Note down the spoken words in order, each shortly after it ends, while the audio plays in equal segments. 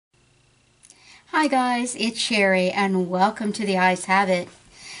Hi guys, it's Sherry and welcome to The Eyes Have It.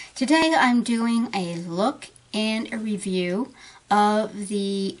 Today I'm doing a look and a review of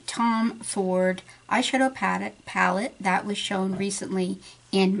the Tom Ford eyeshadow palette that was shown recently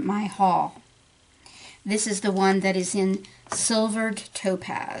in my haul. This is the one that is in Silvered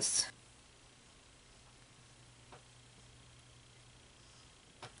Topaz.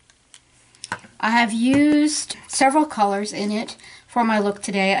 I have used several colors in it for my look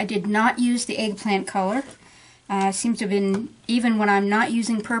today. I did not use the eggplant color. Seems to have been, even when I'm not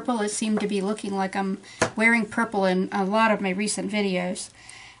using purple, it seemed to be looking like I'm wearing purple in a lot of my recent videos.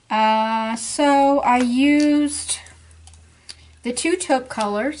 So I used the two taupe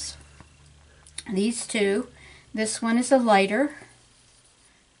colors, these two. This one is a lighter,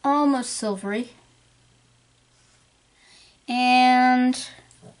 almost silvery, and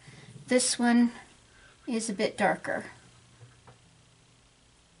this one is a bit darker.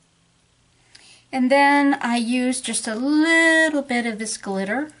 And then I used just a little bit of this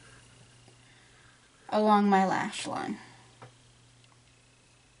glitter along my lash line.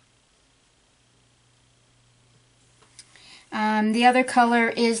 The other color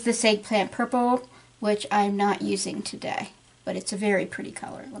is this eggplant purple, which I'm not using today, but it's a very pretty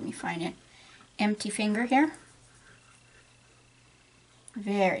color. Let me find it. Empty finger here.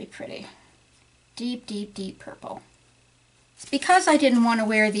 Very pretty. Deep, deep, deep purple. Because I didn't want to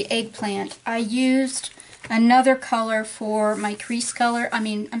wear the eggplant, I used another color for my crease color.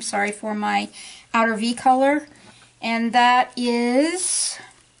 For my outer V color. And that is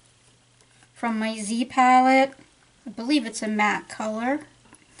from my Z palette. I believe it's a matte color.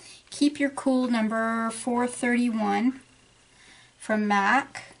 Keep Your Cool number 431 from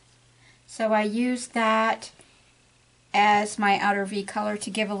MAC. So I used that as my outer V color to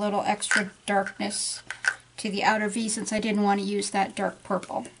give a little extra darkness to the outer V, since I didn't want to use that dark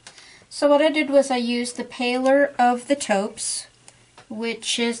purple. So what I did was I used the paler of the taupes,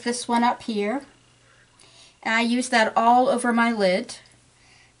 which is this one up here, and I used that all over my lid.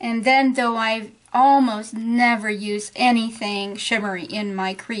 And then, though I almost never use anything shimmery in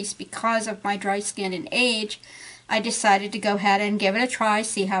my crease because of my dry skin and age, I decided to go ahead and give it a try,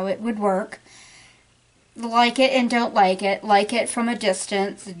 see how it would work. Like it and don't like it from a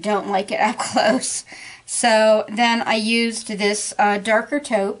distance, don't like it up close. So then I used this darker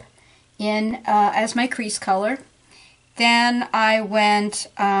taupe in as my crease color. Then I went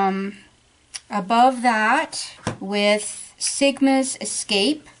above that with Sigma's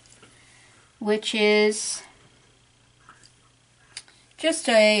Escape, which is just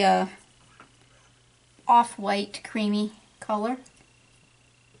a off-white creamy color.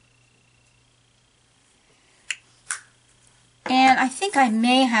 And I think I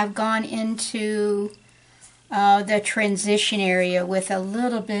may have gone into the transition area with a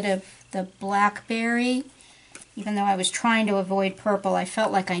little bit of the blackberry. Even though I was trying to avoid purple, I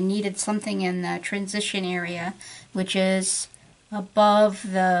felt like I needed something in the transition area, which is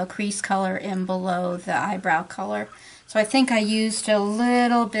above the crease color and below the eyebrow color. So I think I used a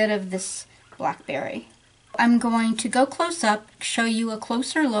little bit of this blackberry. I'm going to go close up, show you a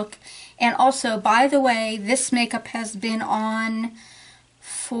closer look. And also, by the way, this makeup has been on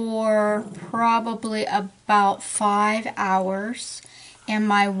for probably about 5 hours, and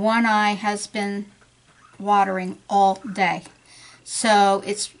my one eye has been watering all day. So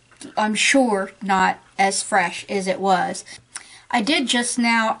it's, I'm sure, not as fresh as it was. I did just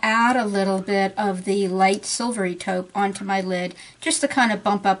now add a little bit of the light silvery taupe onto my lid, just to kind of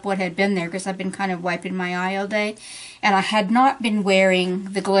bump up what had been there, because I've been kind of wiping my eye all day. And I had not been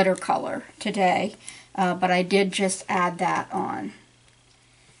wearing the glitter color today, but I did just add that on.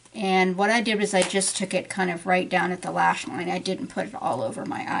 And what I did was I just took it kind of right down at the lash line. I didn't put it all over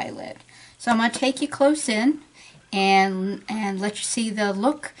my eyelid. So I'm going to take you close in and let you see the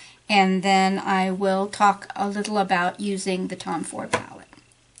look, and then I will talk a little about using the Tom Ford palette.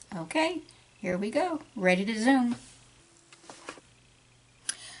 Okay, here we go. Ready to zoom.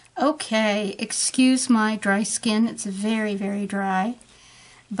 Okay, excuse my dry skin. It's very, very dry.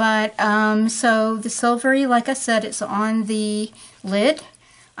 But, so the silvery, like I said, it's on the lid.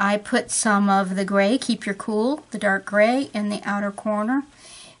 I put some of the gray, Keep Your Cool, the dark gray, in the outer corner.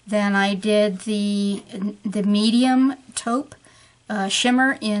 Then I did the medium taupe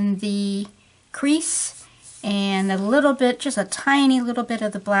shimmer in the crease, and a little bit, just a tiny little bit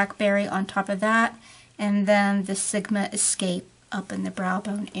of the blackberry on top of that, and then the Sigma Escape up in the brow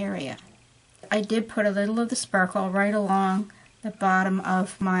bone area. I did put a little of the sparkle right along the bottom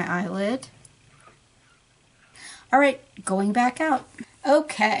of my eyelid. Alright, going back out.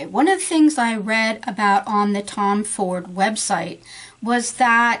 Okay, one of the things I read about on the Tom Ford website was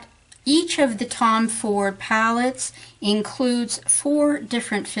that each of the Tom Ford palettes includes 4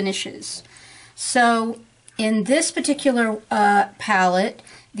 different finishes. So in this particular palette,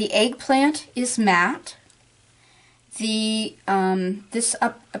 the eggplant is matte. The this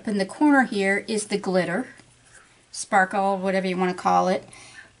up in the corner here is the glitter, sparkle, whatever you want to call it.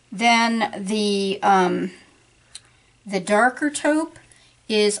 Then the darker taupe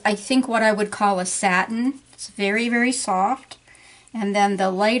is, I think, what I would call a satin. It's very, very soft. And then the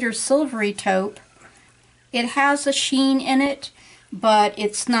lighter silvery taupe, it has a sheen in it, but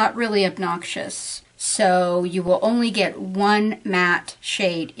it's not really obnoxious. So you will only get 1 matte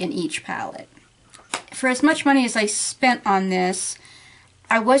shade in each palette. For as much money as I spent on this,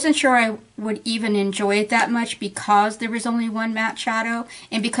 I wasn't sure I would even enjoy it that much because there was only 1 matte shadow,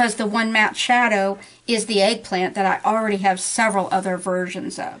 and because the 1 matte shadow is the eggplant that I already have several other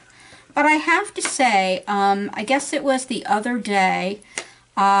versions of. But I have to say, I guess it was the other day,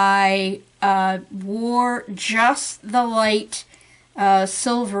 I wore just the light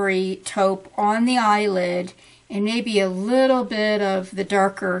silvery taupe on the eyelid and maybe a little bit of the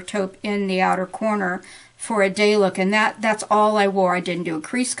darker taupe in the outer corner for a day look, and that's all I wore. I didn't do a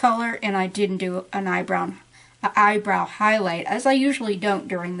crease color, and I didn't do an eyebrow highlight, as I usually don't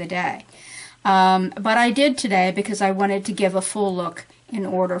during the day. But I did today because I wanted to give a full look in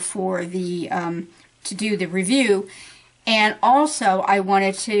order for the to do the review, and also I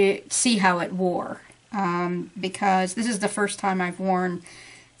wanted to see how it wore, because this is the first time I've worn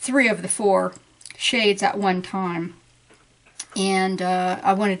 3 of the 4 shades at one time, and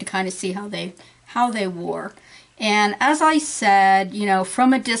I wanted to kind of see how they wore. And as I said, you know,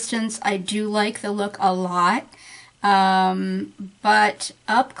 from a distance I do like the look a lot, but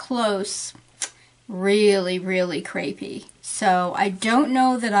up close, really, really crepey. So I don't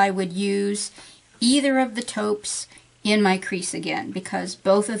know that I would use either of the taupes in my crease again, because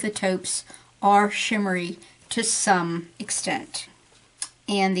both of the taupes are shimmery to some extent.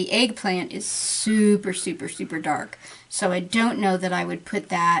 And the eggplant is super, super, super dark. So I don't know that I would put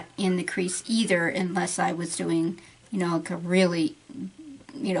that in the crease either, unless I was doing, you know, like a really,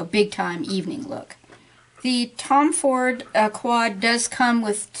 you know, big time evening look. The Tom Ford quad does come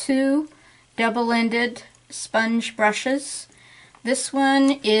with 2 double-ended sponge brushes. This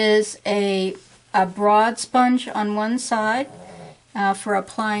one is a broad sponge on one side for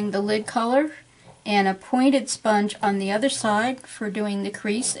applying the lid color, and a pointed sponge on the other side for doing the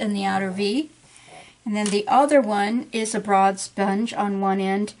crease and the outer V. And then the other one is a broad sponge on one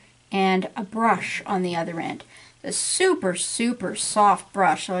end and a brush on the other end. A super, super soft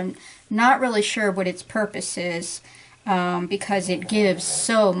brush, so I'm not really sure what its purpose is, because it gives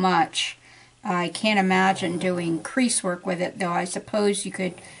so much. I can't imagine doing crease work with it, though I suppose you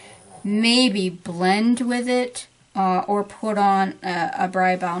could maybe blend with it or put on a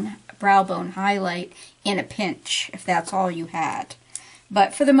brow bone highlight in a pinch, if that's all you had.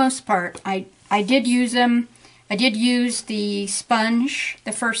 But for the most part, I did use them. I did use the sponge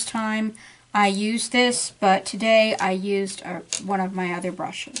the first time I used this, but today I used one of my other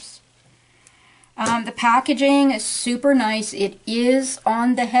brushes. The packaging is super nice. It is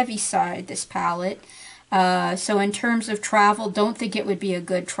on the heavy side, this palette. So in terms of travel, don't think it would be a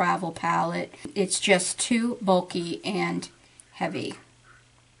good travel palette. It's just too bulky and heavy.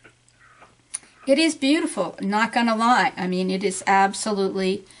 It is beautiful, not gonna lie. I mean, it is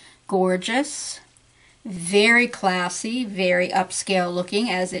absolutely gorgeous. Very classy, very upscale looking,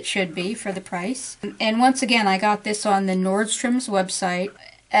 as it should be for the price. And once again, I got this on the Nordstrom's website.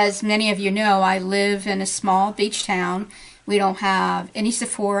 As many of you know, I live in a small beach town. We don't have any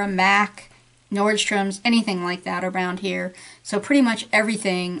Sephora, MAC, Nordstrom's, anything like that around here. So pretty much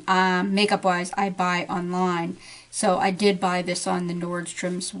everything makeup-wise I buy online. So I did buy this on the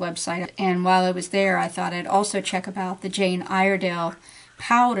Nordstrom's website. And while I was there, I thought I'd also check about the Jane Iredale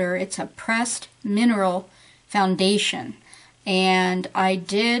powder. It's a pressed mineral foundation, and I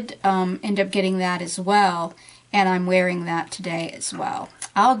did end up getting that as well, and I'm wearing that today as well.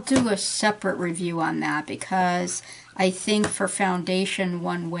 I'll do a separate review on that because I think for foundation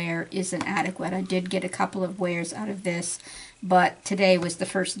 1 wear isn't adequate. I did get a couple of wears out of this, but today was the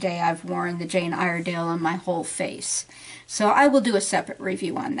first day I've worn the Jane Iredale on my whole face. So I will do a separate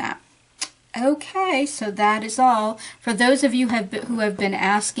review on that. Okay, so that is all. For those of you who have been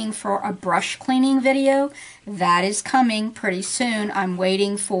asking for a brush cleaning video, that is coming pretty soon. I'm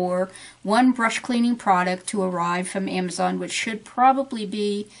waiting for one brush cleaning product to arrive from Amazon, which should probably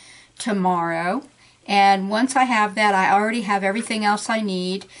be tomorrow. And once I have that, I already have everything else I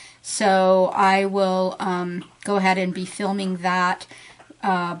need. So I will go ahead and be filming that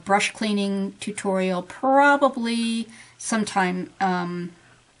brush cleaning tutorial probably sometime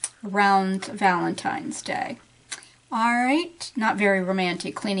around Valentine's Day. Alright, not very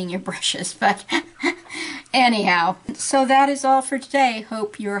romantic cleaning your brushes, but anyhow. So that is all for today.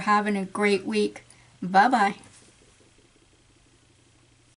 Hope you're having a great week. Bye-bye.